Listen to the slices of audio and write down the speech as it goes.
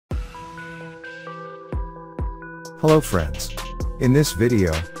Hello friends. In this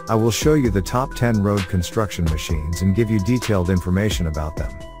video, I will show you the top 10 road construction machines and give you detailed information about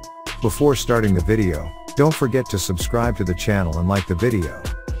them. Before starting the video, don't forget to subscribe to the channel and like the video.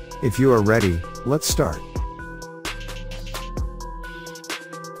 If you are ready, let's start.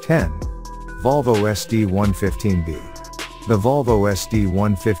 10. Volvo SD115B. The Volvo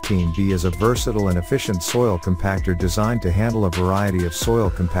SD115B is a versatile and efficient soil compactor designed to handle a variety of soil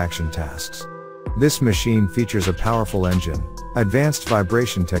compaction tasks. This machine features a powerful engine, advanced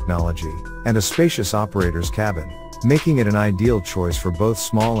vibration technology, and a spacious operator's cabin, making it an ideal choice for both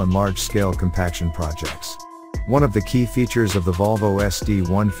small and large-scale compaction projects. One of the key features of the Volvo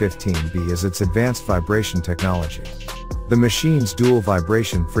SD115B is its advanced vibration technology. The machine's dual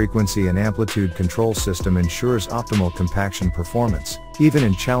vibration frequency and amplitude control system ensures optimal compaction performance, even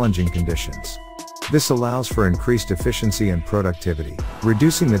in challenging conditions. This allows for increased efficiency and productivity,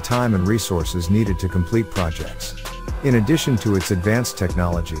 reducing the time and resources needed to complete projects. In addition to its advanced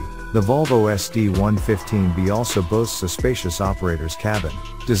technology, the Volvo SD115B also boasts a spacious operator's cabin,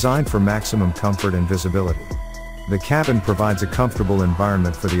 designed for maximum comfort and visibility. The cabin provides a comfortable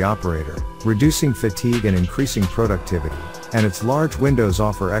environment for the operator, reducing fatigue and increasing productivity, and its large windows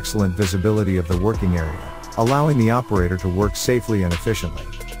offer excellent visibility of the working area, allowing the operator to work safely and efficiently.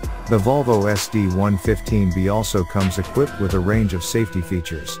 The Volvo SD115B also comes equipped with a range of safety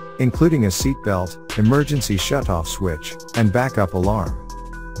features, including a seatbelt, emergency shutoff switch, and backup alarm.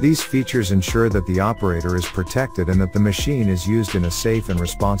 These features ensure that the operator is protected and that the machine is used in a safe and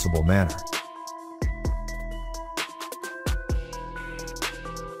responsible manner.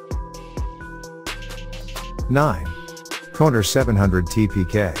 9. Kontur 700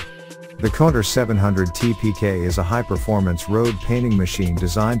 TPK. The Kontur 700 TPK is a high-performance road painting machine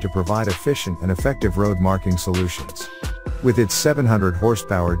designed to provide efficient and effective road marking solutions. With its 700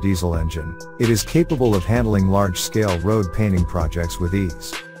 horsepower diesel engine, it is capable of handling large-scale road painting projects with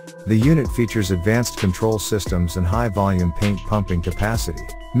ease. The unit features advanced control systems and high-volume paint pumping capacity,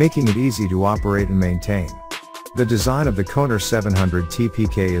 making it easy to operate and maintain. The design of the Kontur 700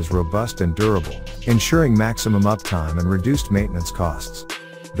 TPK is robust and durable, ensuring maximum uptime and reduced maintenance costs.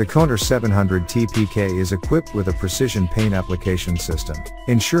 The Kontur 700 TPK is equipped with a precision paint application system,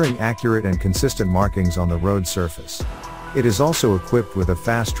 ensuring accurate and consistent markings on the road surface. It is also equipped with a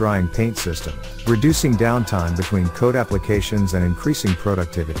fast-drying paint system, reducing downtime between coat applications and increasing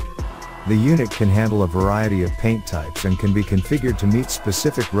productivity. The unit can handle a variety of paint types and can be configured to meet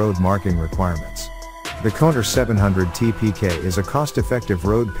specific road marking requirements. The Kontur 700 TPK is a cost-effective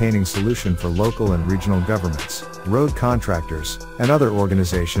road painting solution for local and regional governments, road contractors, and other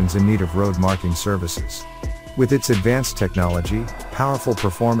organizations in need of road marking services. With its advanced technology, powerful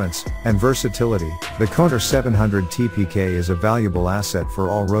performance, and versatility, the Kontur 700 TPK is a valuable asset for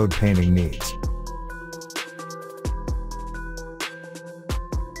all road painting needs.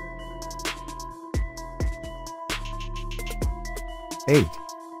 8.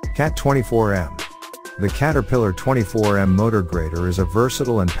 Cat 24M. The Caterpillar 24M motor grader is a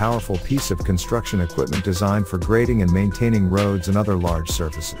versatile and powerful piece of construction equipment designed for grading and maintaining roads and other large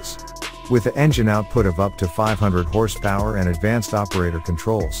surfaces. With an engine output of up to 500 horsepower and advanced operator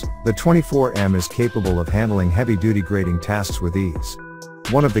controls, the 24M is capable of handling heavy-duty grading tasks with ease.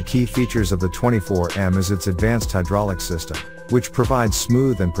 One of the key features of the 24M is its advanced hydraulic system, which provides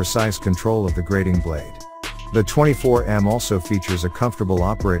smooth and precise control of the grading blade. The 24M also features a comfortable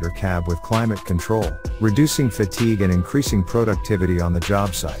operator cab with climate control, reducing fatigue and increasing productivity on the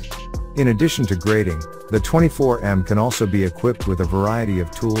job site. In addition to grading, the 24M can also be equipped with a variety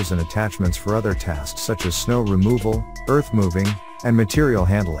of tools and attachments for other tasks such as snow removal, earth moving, and material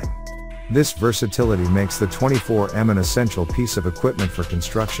handling. This versatility makes the 24M an essential piece of equipment for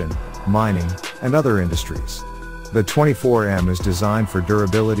construction, mining, and other industries. The 24M is designed for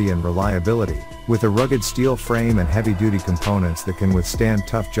durability and reliability, with a rugged steel frame and heavy-duty components that can withstand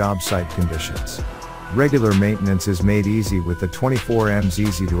tough job site conditions. Regular maintenance is made easy with the 24M's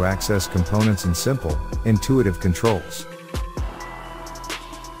easy-to-access components and simple, intuitive controls.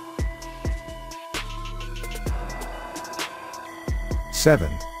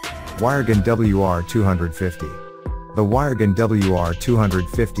 7. Wirtgen WR250. The Wirtgen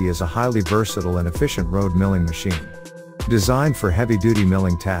WR250 is a highly versatile and efficient road milling machine. Designed for heavy-duty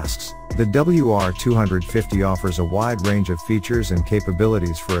milling tasks, the WR250 offers a wide range of features and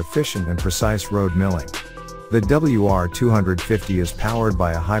capabilities for efficient and precise road milling. The WR250 is powered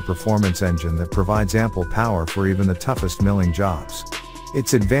by a high-performance engine that provides ample power for even the toughest milling jobs.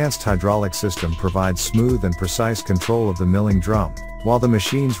 Its advanced hydraulic system provides smooth and precise control of the milling drum, while the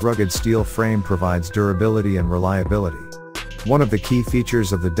machine's rugged steel frame provides durability and reliability. One of the key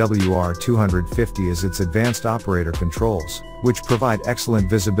features of the WR250 is its advanced operator controls, which provide excellent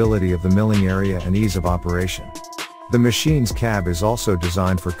visibility of the milling area and ease of operation. The machine's cab is also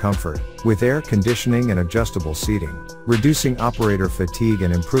designed for comfort, with air conditioning and adjustable seating, reducing operator fatigue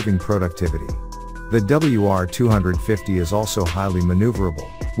and improving productivity. The WR250 is also highly maneuverable,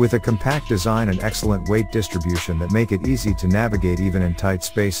 with a compact design and excellent weight distribution that make it easy to navigate even in tight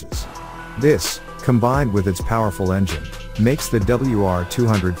spaces. This, combined with its powerful engine, makes the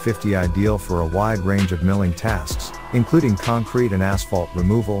WR250 ideal for a wide range of milling tasks, including concrete and asphalt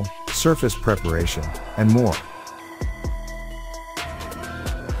removal, surface preparation, and more.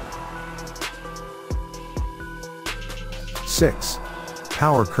 6.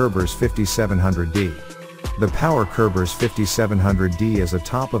 Power Kerbers 5700D. The Power Kerbers 5700D is a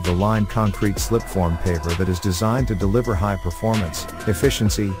top-of-the-line concrete slipform paver that is designed to deliver high performance,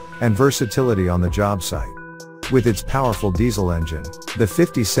 efficiency, and versatility on the job site. With its powerful diesel engine, the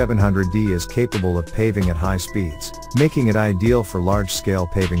 5700D is capable of paving at high speeds, making it ideal for large-scale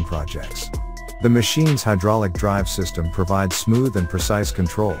paving projects. The machine's hydraulic drive system provides smooth and precise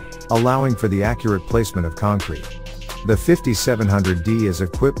control, allowing for the accurate placement of concrete. The 5700D is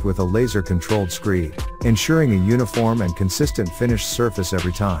equipped with a laser-controlled screed, ensuring a uniform and consistent finished surface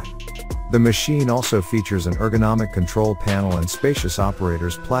every time. The machine also features an ergonomic control panel and spacious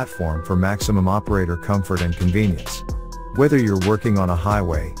operator's platform for maximum operator comfort and convenience. Whether you're working on a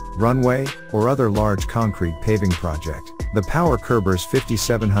highway, runway, or other large concrete paving project, the Power Kerbers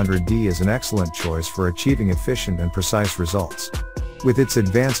 5700D is an excellent choice for achieving efficient and precise results. With its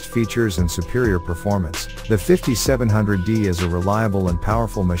advanced features and superior performance, the 5700D is a reliable and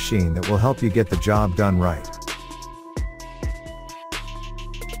powerful machine that will help you get the job done right.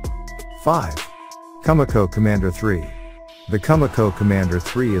 5. Comaco Commander 3. The Comaco Commander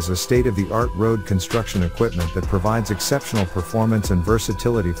 3 is a state-of-the-art road construction equipment that provides exceptional performance and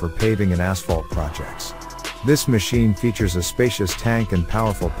versatility for paving and asphalt projects. This machine features a spacious tank and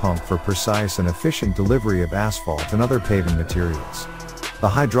powerful pump for precise and efficient delivery of asphalt and other paving materials. The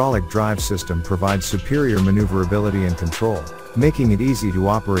hydraulic drive system provides superior maneuverability and control, making it easy to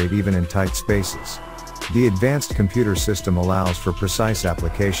operate even in tight spaces. The advanced computer system allows for precise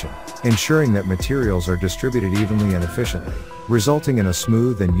application, ensuring that materials are distributed evenly and efficiently, resulting in a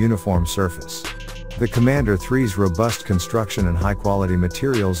smooth and uniform surface. The Commander 3's robust construction and high-quality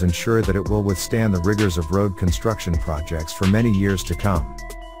materials ensure that it will withstand the rigors of road construction projects for many years to come.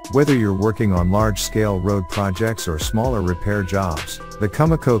 Whether you're working on large-scale road projects or smaller repair jobs, the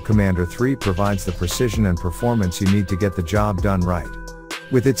Comaco Commander 3 provides the precision and performance you need to get the job done right.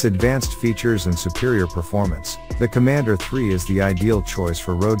 With its advanced features and superior performance, the Commander 3 is the ideal choice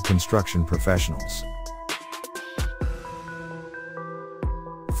for road construction professionals.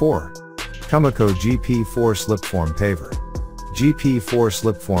 4. Comaco GP4 Slipform Paver. GP4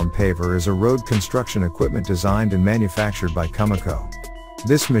 Slipform Paver is a road construction equipment designed and manufactured by Comaco.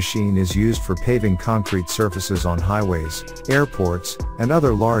 This machine is used for paving concrete surfaces on highways, airports, and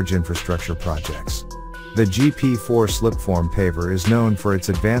other large infrastructure projects. The GP4 Slipform Paver is known for its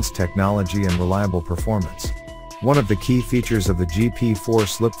advanced technology and reliable performance. One of the key features of the GP4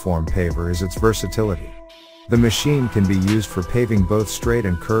 Slipform Paver is its versatility. The machine can be used for paving both straight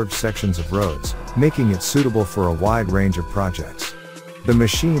and curved sections of roads, making it suitable for a wide range of projects. The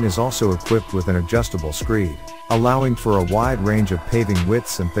machine is also equipped with an adjustable screed, allowing for a wide range of paving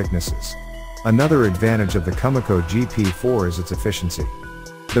widths and thicknesses. Another advantage of the Comaco GP4 is its efficiency.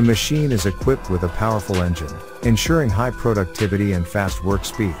 The machine is equipped with a powerful engine, ensuring high productivity and fast work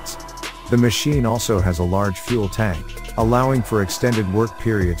speeds. The machine also has a large fuel tank, allowing for extended work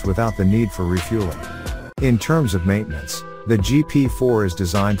periods without the need for refueling. In terms of maintenance, the GP4 is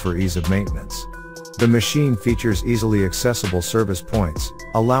designed for ease of maintenance. The machine features easily accessible service points,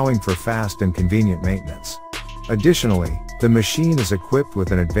 allowing for fast and convenient maintenance. Additionally, the machine is equipped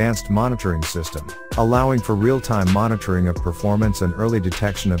with an advanced monitoring system, allowing for real-time monitoring of performance and early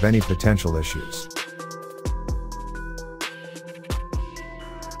detection of any potential issues.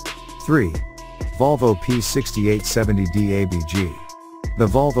 3. Volvo P6870D ABG. The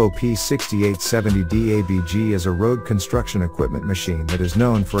Volvo P6870D ABG is a road construction equipment machine that is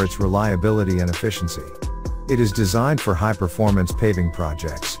known for its reliability and efficiency. It is designed for high-performance paving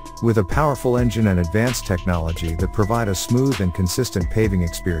projects, with a powerful engine and advanced technology that provide a smooth and consistent paving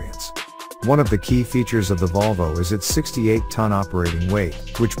experience. One of the key features of the Volvo is its 68-ton operating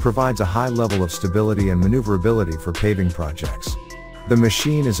weight, which provides a high level of stability and maneuverability for paving projects. The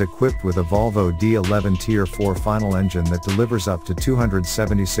machine is equipped with a Volvo D11 Tier 4 final engine that delivers up to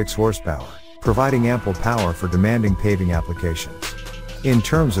 276 horsepower, providing ample power for demanding paving applications. In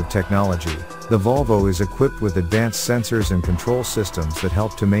terms of technology, the Volvo is equipped with advanced sensors and control systems that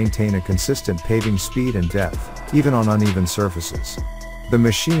help to maintain a consistent paving speed and depth, even on uneven surfaces. The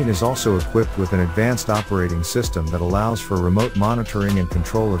machine is also equipped with an advanced operating system that allows for remote monitoring and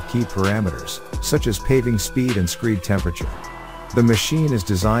control of key parameters, such as paving speed and screed temperature. The machine is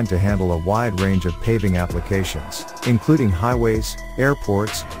designed to handle a wide range of paving applications, including highways,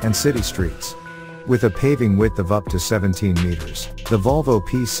 airports, and city streets. With a paving width of up to 17 meters, the Volvo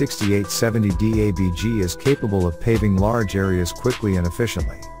P6870D ABG is capable of paving large areas quickly and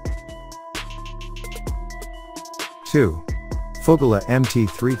efficiently. 2. Vogele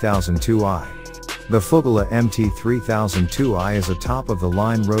MT3000i. The Vogele MT3000i is a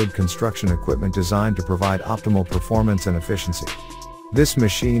top-of-the-line road construction equipment designed to provide optimal performance and efficiency. This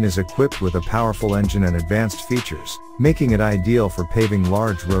machine is equipped with a powerful engine and advanced features, making it ideal for paving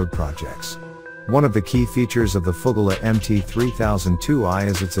large road projects. One of the key features of the Vogele MT3000i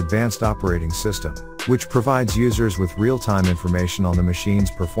is its advanced operating system, which provides users with real-time information on the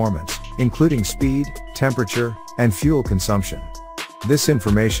machine's performance, including speed, temperature, and fuel consumption. This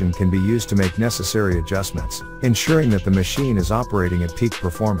information can be used to make necessary adjustments, ensuring that the machine is operating at peak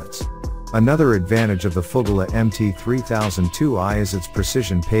performance. Another advantage of the Vogele MT3000i is its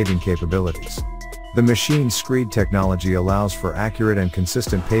precision paving capabilities. The machine's screed technology allows for accurate and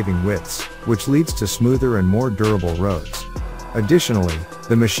consistent paving widths, which leads to smoother and more durable roads. Additionally,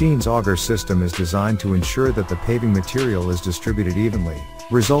 the machine's auger system is designed to ensure that the paving material is distributed evenly,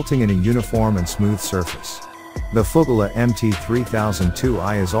 resulting in a uniform and smooth surface. The Vogele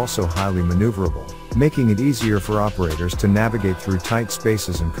MT3000i is also highly maneuverable, making it easier for operators to navigate through tight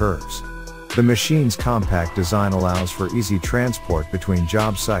spaces and curves. The machine's compact design allows for easy transport between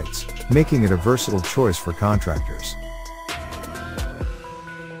job sites, making it a versatile choice for contractors.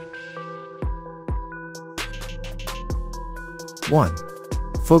 One.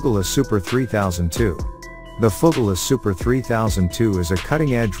 Vogele SUPER 3002. The Vogele SUPER 3002 is a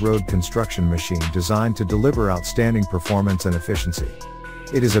cutting-edge road construction machine designed to deliver outstanding performance and efficiency.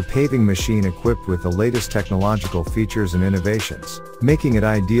 It is a paving machine equipped with the latest technological features and innovations, making it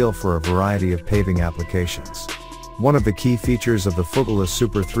ideal for a variety of paving applications. One of the key features of the Vogele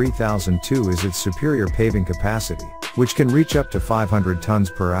SUPER 3002 is its superior paving capacity, which can reach up to 500 tons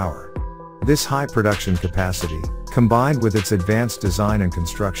per hour. This high production capacity, combined with its advanced design and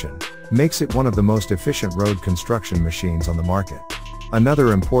construction, makes it one of the most efficient road construction machines on the market.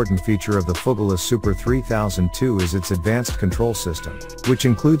 Another important feature of the Vogele SUPER 3002 is its advanced control system, which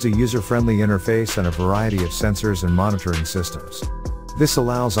includes a user-friendly interface and a variety of sensors and monitoring systems. This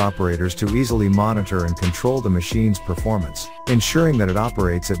allows operators to easily monitor and control the machine's performance, ensuring that it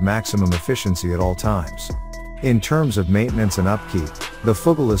operates at maximum efficiency at all times. In terms of maintenance and upkeep, the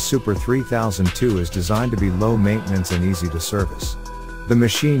Vogele SUPER 3002 is designed to be low maintenance and easy to service. The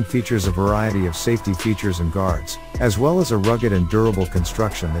machine features a variety of safety features and guards, as well as a rugged and durable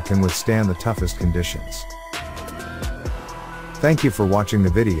construction that can withstand the toughest conditions. Thank you for watching the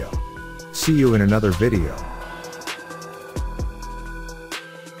video. See you in another video.